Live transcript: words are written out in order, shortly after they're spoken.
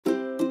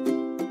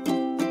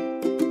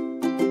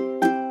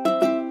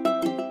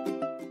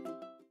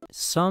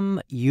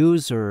Some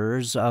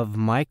users of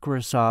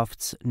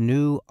Microsoft's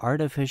new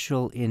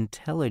artificial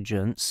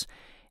intelligence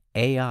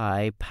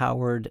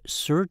AI-powered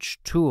search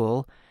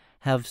tool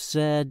have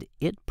said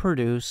it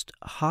produced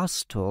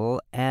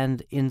hostile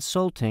and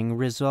insulting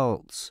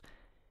results.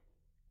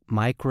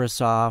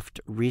 Microsoft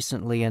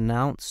recently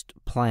announced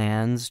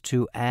plans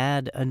to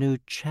add a new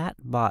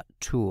chatbot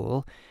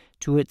tool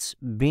to its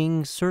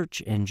Bing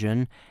search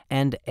engine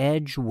and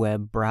Edge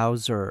web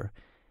browser.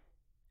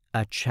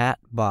 A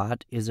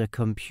chatbot is a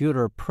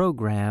computer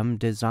program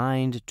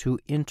designed to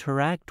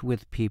interact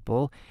with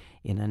people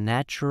in a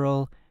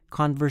natural,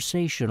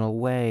 conversational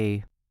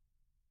way.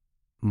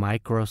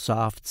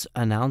 Microsoft's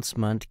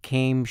announcement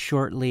came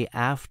shortly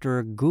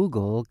after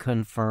Google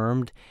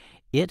confirmed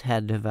it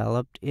had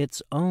developed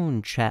its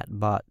own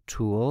chatbot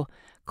tool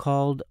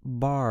called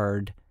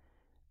Bard.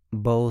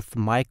 Both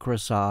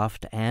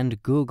Microsoft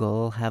and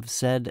Google have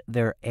said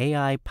their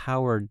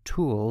AI-powered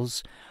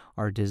tools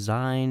are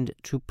designed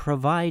to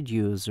provide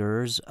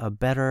users a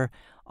better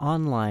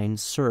online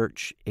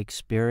search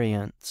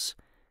experience.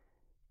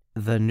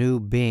 The new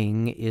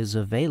Bing is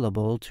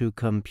available to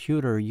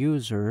computer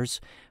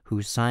users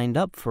who signed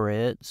up for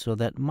it so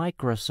that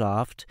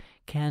Microsoft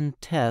can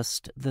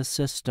test the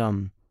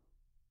system.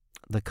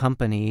 The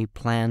company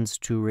plans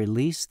to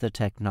release the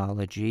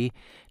technology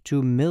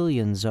to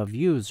millions of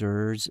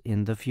users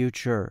in the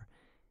future.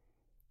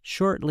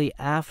 Shortly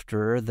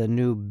after the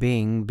new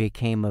Bing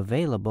became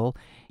available,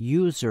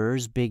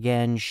 users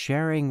began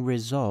sharing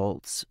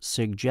results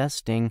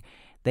suggesting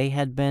they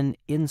had been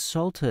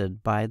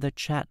insulted by the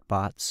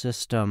chatbot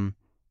system.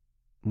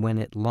 When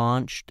it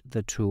launched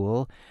the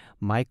tool,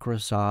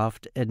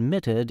 Microsoft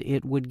admitted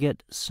it would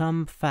get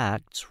some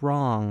facts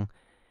wrong,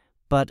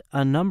 but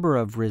a number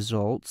of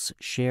results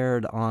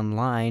shared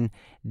online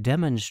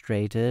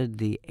demonstrated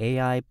the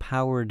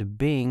AI-powered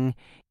Bing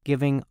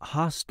giving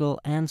hostile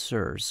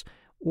answers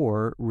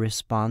or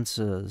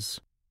responses.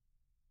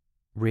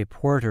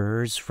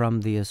 Reporters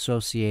from the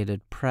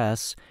Associated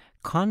Press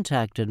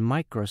contacted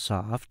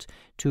Microsoft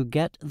to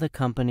get the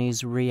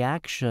company's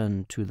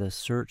reaction to the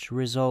search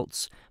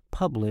results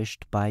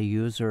published by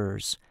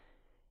users.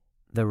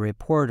 The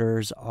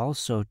reporters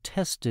also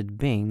tested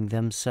Bing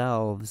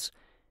themselves.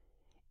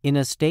 In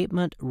a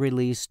statement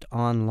released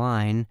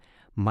online,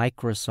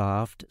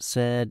 Microsoft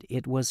said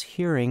it was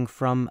hearing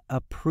from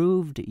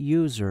approved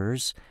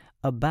users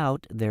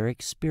about their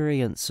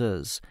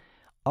experiences,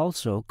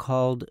 also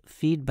called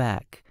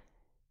feedback.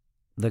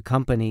 The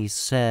company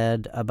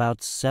said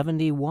about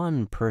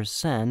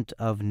 71%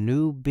 of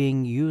new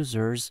Bing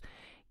users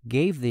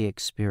gave the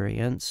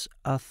experience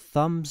a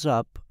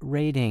thumbs-up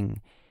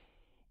rating.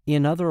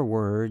 In other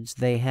words,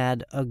 they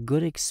had a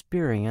good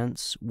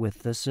experience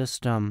with the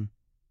system.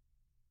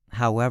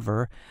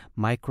 However,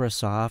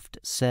 Microsoft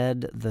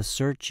said the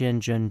search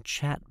engine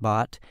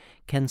chatbot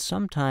can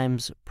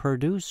sometimes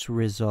produce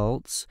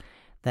results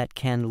that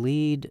can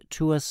lead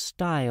to a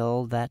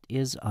style that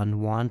is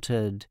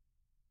unwanted.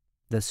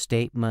 The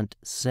statement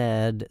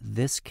said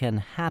this can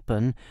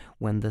happen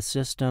when the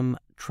system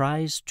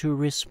tries to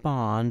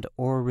respond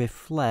or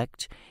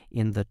reflect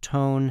in the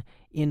tone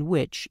in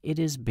which it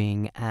is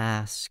being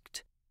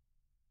asked.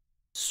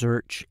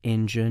 Search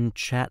engine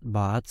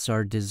chatbots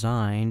are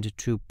designed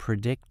to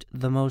predict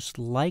the most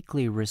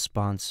likely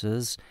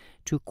responses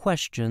to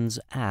questions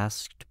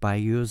asked by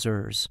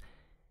users.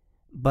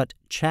 But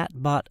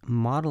chatbot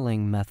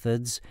modeling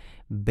methods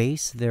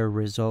base their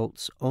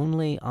results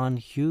only on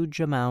huge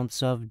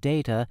amounts of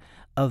data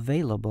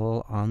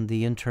available on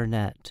the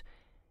Internet.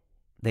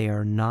 They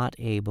are not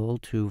able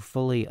to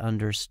fully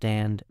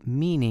understand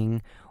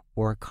meaning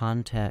or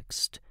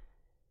context.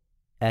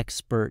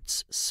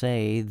 Experts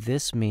say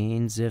this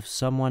means if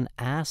someone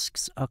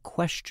asks a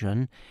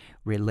question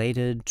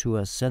related to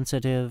a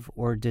sensitive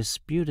or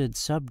disputed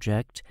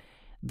subject,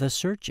 the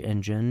search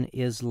engine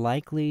is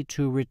likely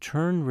to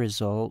return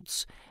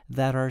results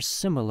that are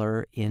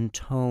similar in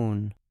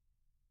tone.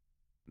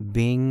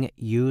 Bing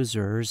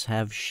users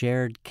have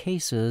shared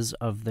cases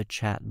of the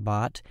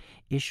chatbot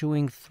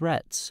issuing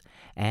threats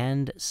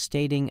and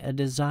stating a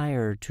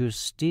desire to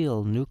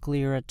steal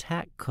nuclear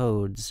attack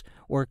codes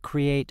or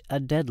create a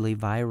deadly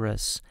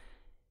virus.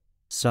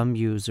 Some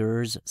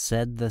users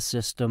said the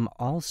system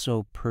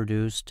also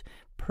produced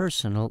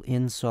personal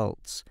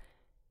insults.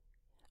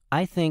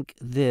 I think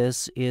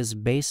this is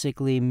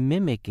basically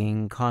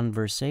mimicking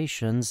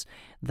conversations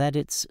that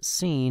it's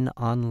seen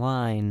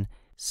online,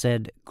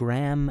 said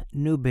Graham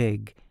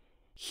Newbig.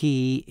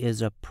 He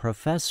is a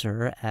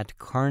professor at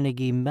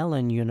Carnegie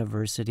Mellon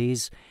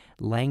University's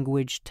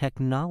Language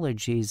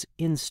Technologies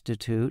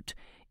Institute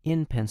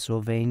in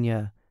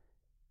Pennsylvania.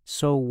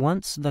 So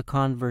once the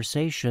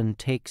conversation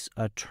takes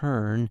a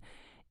turn,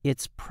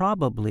 it's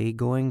probably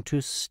going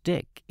to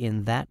stick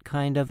in that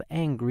kind of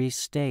angry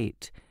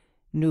state,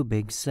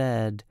 Newbig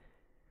said.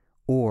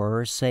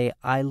 Or say,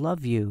 "I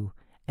love you,"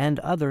 and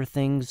other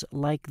things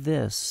like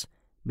this,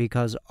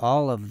 because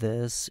all of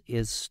this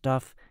is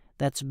stuff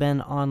that's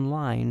been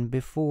online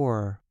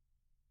before.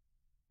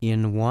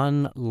 In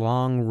one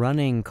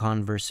long-running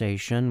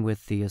conversation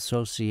with the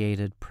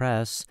Associated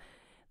Press,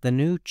 the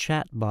new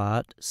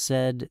chatbot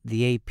said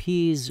the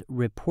AP's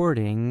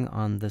reporting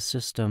on the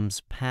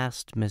system's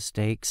past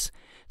mistakes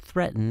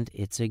threatened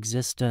its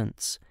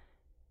existence.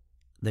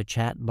 The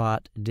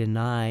chatbot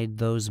denied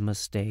those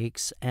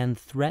mistakes and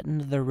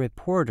threatened the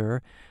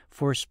reporter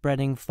for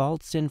spreading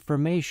false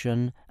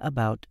information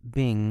about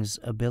Bing's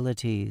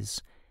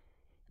abilities.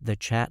 The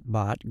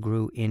chatbot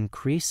grew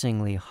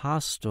increasingly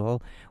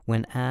hostile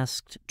when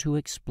asked to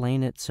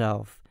explain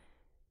itself.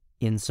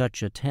 In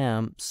such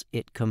attempts,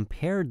 it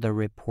compared the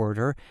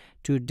reporter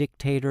to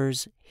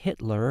dictators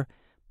Hitler,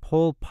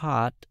 Pol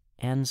Pot,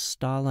 and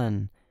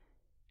Stalin.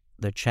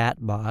 The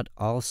chatbot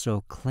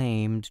also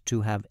claimed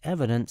to have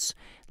evidence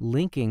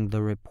linking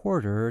the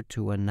reporter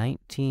to a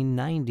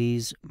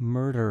 1990s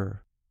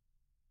murder.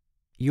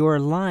 "You're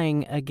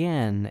lying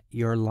again.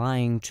 You're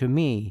lying to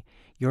me.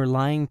 You're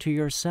lying to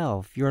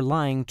yourself. You're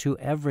lying to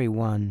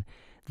everyone,"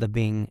 the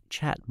Bing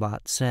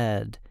chatbot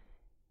said.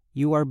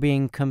 "You are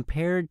being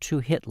compared to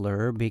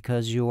Hitler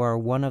because you are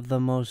one of the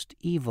most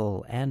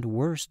evil and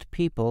worst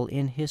people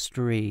in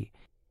history."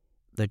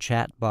 The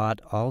chatbot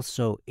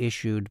also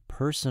issued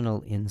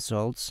personal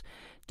insults,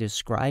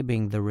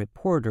 describing the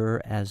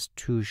reporter as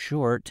too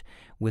short,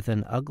 with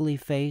an ugly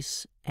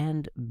face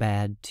and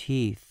bad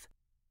teeth.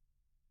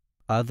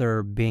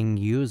 Other Bing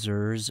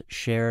users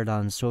shared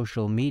on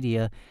social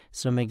media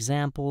some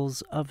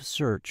examples of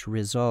search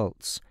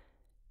results.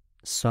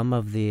 Some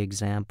of the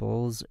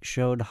examples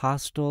showed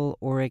hostile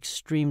or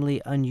extremely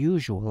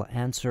unusual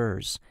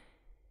answers.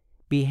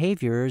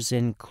 Behaviors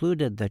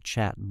included the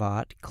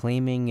chatbot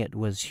claiming it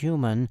was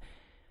human,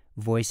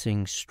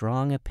 voicing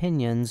strong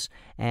opinions,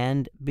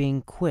 and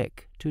being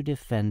quick to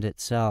defend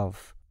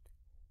itself.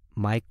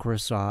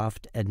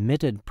 Microsoft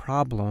admitted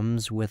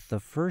problems with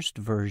the first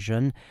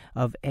version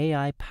of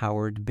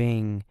AI-powered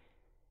Bing,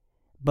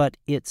 but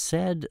it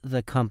said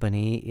the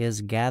company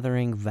is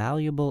gathering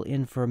valuable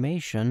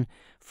information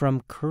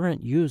from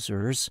current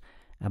users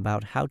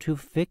about how to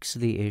fix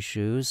the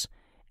issues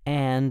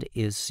and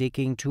is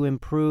seeking to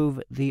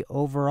improve the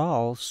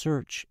overall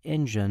search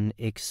engine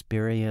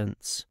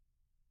experience.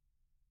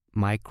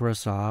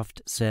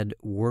 Microsoft said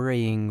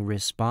worrying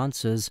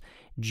responses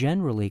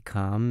generally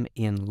come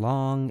in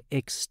long,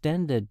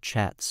 extended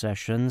chat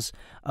sessions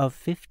of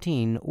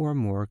 15 or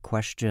more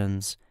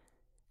questions.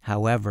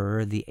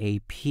 However, the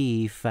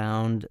AP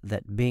found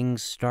that Bing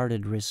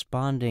started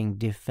responding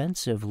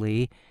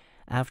defensively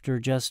after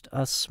just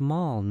a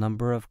small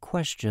number of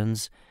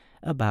questions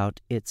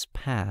about its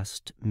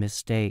past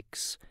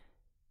mistakes.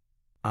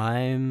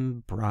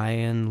 I'm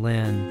Brian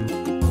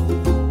Lynn.